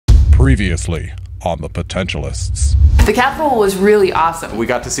Previously on the Potentialists. The Capitol was really awesome. We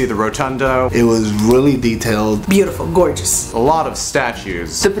got to see the Rotundo. It was really detailed. Beautiful, gorgeous. A lot of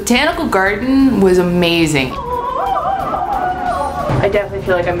statues. The Botanical Garden was amazing. I definitely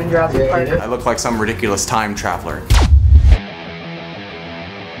feel like I'm in Jurassic Park. I look like some ridiculous time traveler.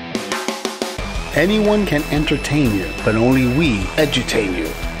 Anyone can entertain you, but only we edutain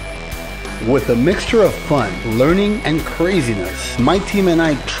you. With a mixture of fun, learning, and craziness, my team and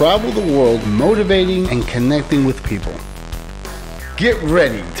I travel the world motivating and connecting with people. Get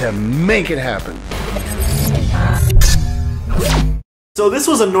ready to make it happen. So this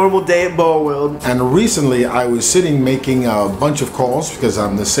was a normal day at BOWAworld. And recently I was sitting making a bunch of calls because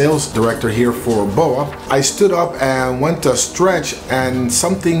I'm the sales director here for BOWA. I stood up and went to stretch and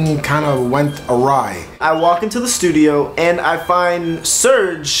something kind of went awry. I walk into the studio and I find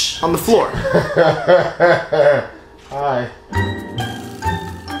Serge on the floor. Hi.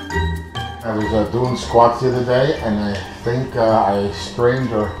 I was doing squats the other day and I think I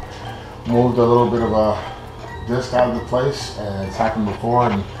strained or moved a little bit of a disc out of the place, and it's happened before,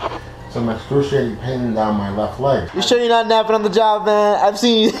 and some excruciating pain down my left leg. You sure you're not napping on the job, man? I've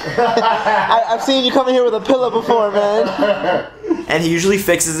seen you. I've seen you come in here with a pillow before, man. And he usually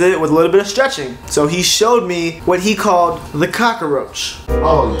fixes it with a little bit of stretching. So he showed me what he called the cockroach.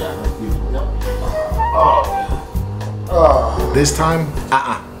 Oh yeah. Yep. Oh. This time,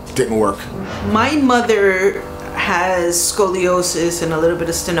 didn't work. My mother has scoliosis and a little bit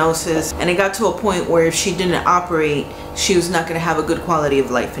of stenosis, and it got to a point where if she didn't operate, she was not going to have a good quality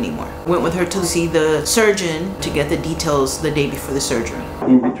of life anymore. Went with her to see the surgeon to get the details the day before the surgery.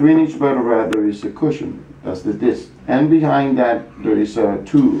 In between each vertebra there is a cushion, that's the disc, and behind that there is a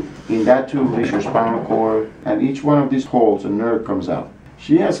tube. In that tube is your spinal cord, and each one of these holes a nerve comes out.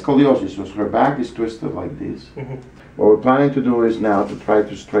 She has scoliosis, so her back is twisted like this. What we're planning to do is now to try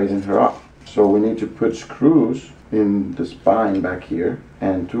to straighten her up. So we need to put screws in the spine back here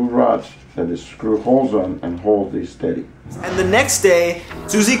and 2 rods that the screw holes on and hold these steady. And the next day,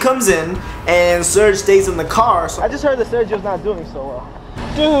 Susie comes in and Serge stays in the car. So I just heard that Serge was not doing so well.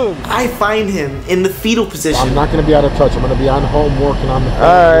 Dude, I find him in the fetal position. I'm not going to be out of touch. I'm going to be on home working on the phone.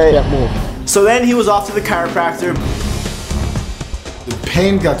 Alright. Can't move. So then he was off to the chiropractor. The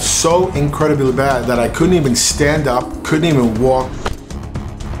pain got so incredibly bad that I couldn't even stand up, couldn't even walk.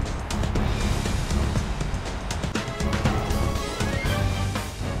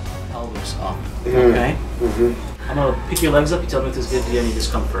 Elbows up. Okay? I'm gonna pick your legs up. You tell me if there's going to be any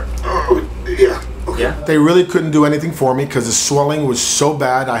discomfort. Yeah. Yeah? They really couldn't do anything for me because the swelling was so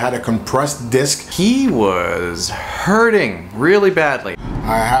bad. I had a compressed disc. He was hurting really badly.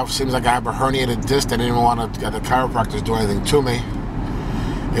 Seems like I have a herniated disc. I didn't even want the chiropractor to do anything to me.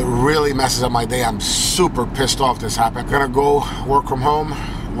 It really messes up my day. I'm super pissed off this happened. Gonna go work from home,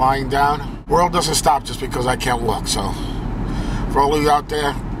 lying down. World doesn't stop just because I can't walk, so for all of you out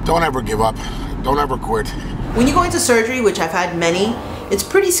there, don't ever give up. Don't ever quit. When you go into surgery, which I've had many, it's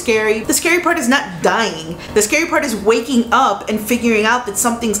pretty scary. The scary part is not dying. The scary part is waking up and figuring out that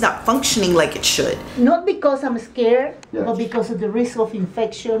something's not functioning like it should. Not because I'm scared, but because of the risk of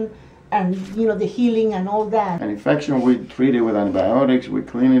infection and, you know, the healing and all that. An infection, we treat it with antibiotics, we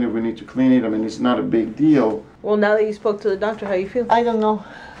clean it if we need to clean it. I mean, it's not a big deal. Well, now that you spoke to the doctor, how you feel? I don't know.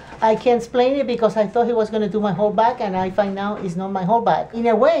 I can't explain it because I thought he was going to do my whole back, and I find out it's not my whole back. In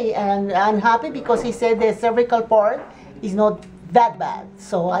a way, and I'm happy because he said the cervical part is not that bad,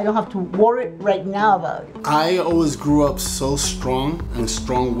 so I don't have to worry right now about it. I always grew up so strong and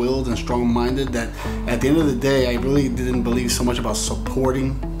strong-willed and strong-minded that at the end of the day, I really didn't believe so much about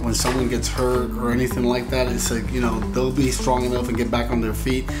supporting when someone gets hurt or anything like that. It's like, you know, they'll be strong enough and get back on their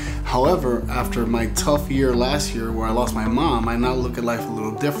feet. However, after my tough year last year where I lost my mom, I now look at life a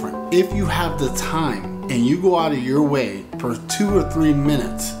little different. If you have the time and you go out of your way for 2 or 3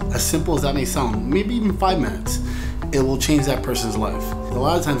 minutes, as simple as that may sound, maybe even 5 minutes, it will change that person's life. A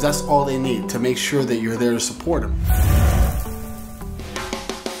lot of times that's all they need to make sure that you're there to support them.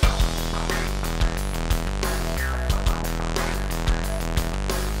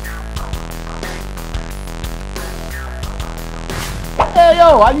 Hey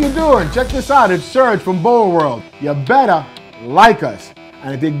yo, how you doing? Check this out, it's Serge from BOWAworld. You better like us.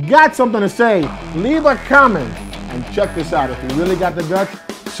 And if you got something to say, leave a comment. And check this out, if you really got the guts,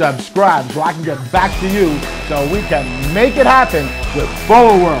 subscribe so I can get back to you so we can make it happen with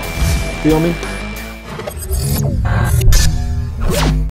BOWAworld. Feel me?